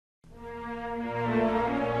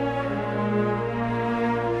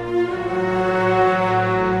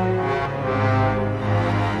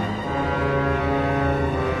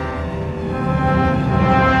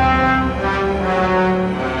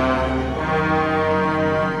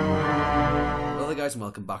guys, and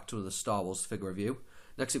welcome back to another Star Wars figure review.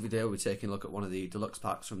 Next video we'll be taking a look at one of the deluxe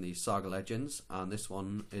packs from the Saga Legends, and this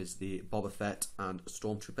one is the Boba Fett and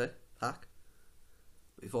Stormtrooper pack.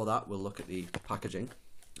 Before that, we'll look at the packaging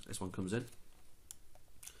this one comes in.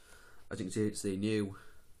 As you can see, it's the new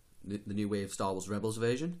wave Star Wars Rebels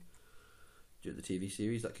version due to the TV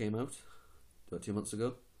series that came out about 2 months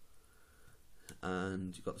ago.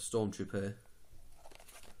 And you've got the Stormtrooper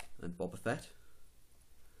and Boba Fett.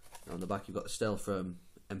 Now on the back you've got the still from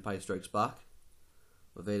Empire Strikes Back,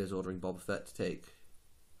 where Vader's ordering Boba Fett to take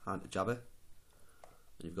hand to Jabba. And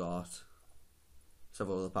you've got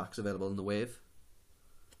several other packs available in the wave.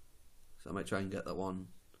 So I might try and get that one.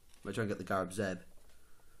 I might try and get the Garb Zeb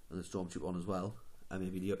and the Stormtrooper one as well, and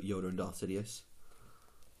maybe Yoda and Darth Sidious.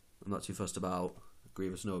 I'm not too fussed about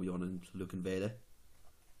Grievous and Obi-Wan and Luke and Vader,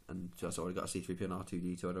 and just already got a C-3PO and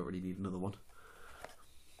R2-D2, so I don't really need another one.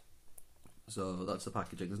 So that's the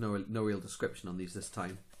packaging. There's no real description on these this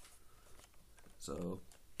time, so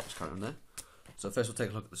just carry on there. So first we'll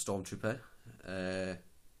take a look at the Stormtrooper.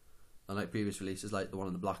 Unlike previous releases, like the one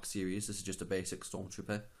in the Black series, this is just a basic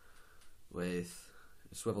Stormtrooper with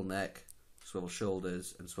a swivel neck, swivel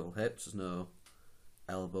shoulders, and swivel hips. There's no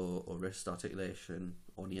elbow or wrist articulation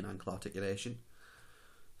or knee and ankle articulation.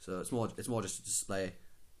 So it's more just a display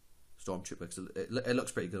Stormtrooper, because it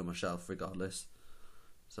looks pretty good on my shelf regardless.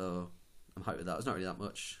 So I'm happy with that. There's not really that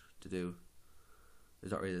much to do.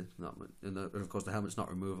 There's not really that much, and of course the helmet's not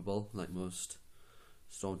removable like most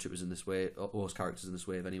Stormtroopers in this wave, or most characters in this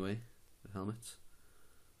wave anyway, the helmets.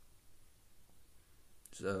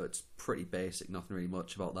 So it's pretty basic, nothing really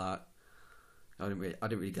much about that. I didn't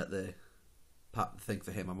really get the pack thing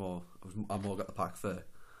for him. I more got the pack for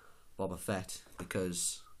Boba Fett,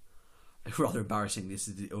 because it's rather embarrassing. This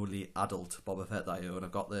is the only adult Boba Fett that I own.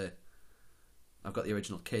 I've got the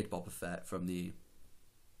original kid Boba Fett from the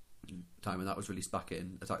time when that was released back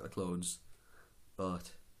in Attack of the Clones,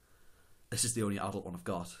 but this is the only adult one I've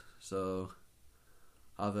got. So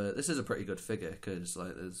this is a pretty good figure, because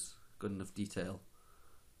like there's good enough detail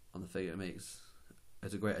on the figure.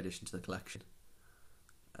 It's a great addition to the collection.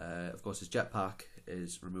 Of course his jetpack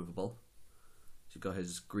is removable. So you've got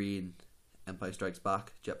his green Empire Strikes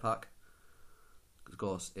Back jetpack. Of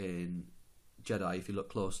course in Jedi, if you look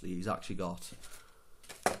closely, he's actually got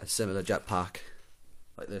a similar jetpack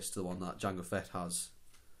like this to the one that Jango Fett has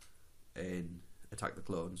in Attack of the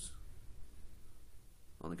Clones.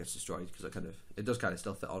 One that gets destroyed, because it does kind of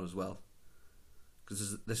still fit on as well.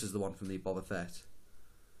 Because this is the one from the Boba Fett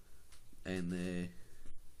in the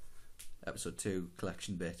Episode 2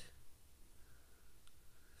 collection bit.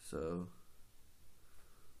 So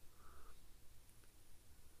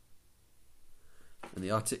and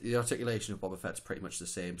the articulation of Boba Fett's pretty much the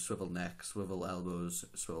same: swivel neck, swivel elbows,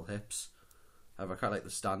 swivel hips. However, I quite like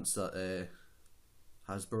the stance that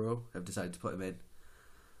Hasbro have decided to put him in,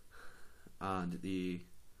 and the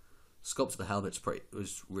sculpt of the helmet's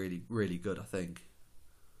was really good, I think,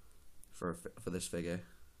 for this figure.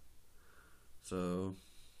 So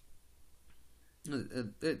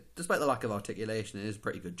despite the lack of articulation, it is a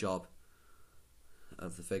pretty good job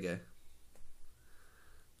of the figure,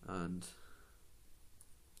 and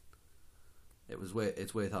it's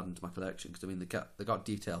worth adding to my collection, because I mean they got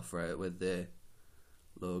detail for it with the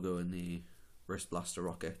logo and the wrist blaster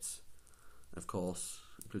rockets, and of course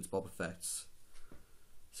includes Boba Fett's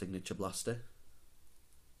signature blaster,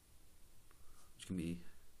 which can be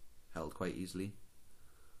held quite easily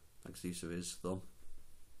thanks to the use of his thumb.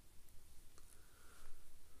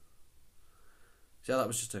 So yeah, that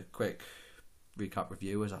was just a quick recap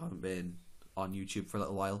review, as I haven't been on YouTube for a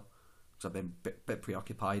little while, because I've been a bit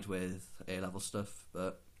preoccupied with A-level stuff,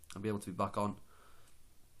 but I'll be able to be back on.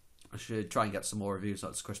 I should try and get some more reviews.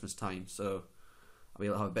 That's Christmas time, so I'll be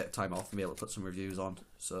able to have a bit of time off and be able to put some reviews on.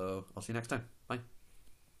 So I'll see you next time. Bye.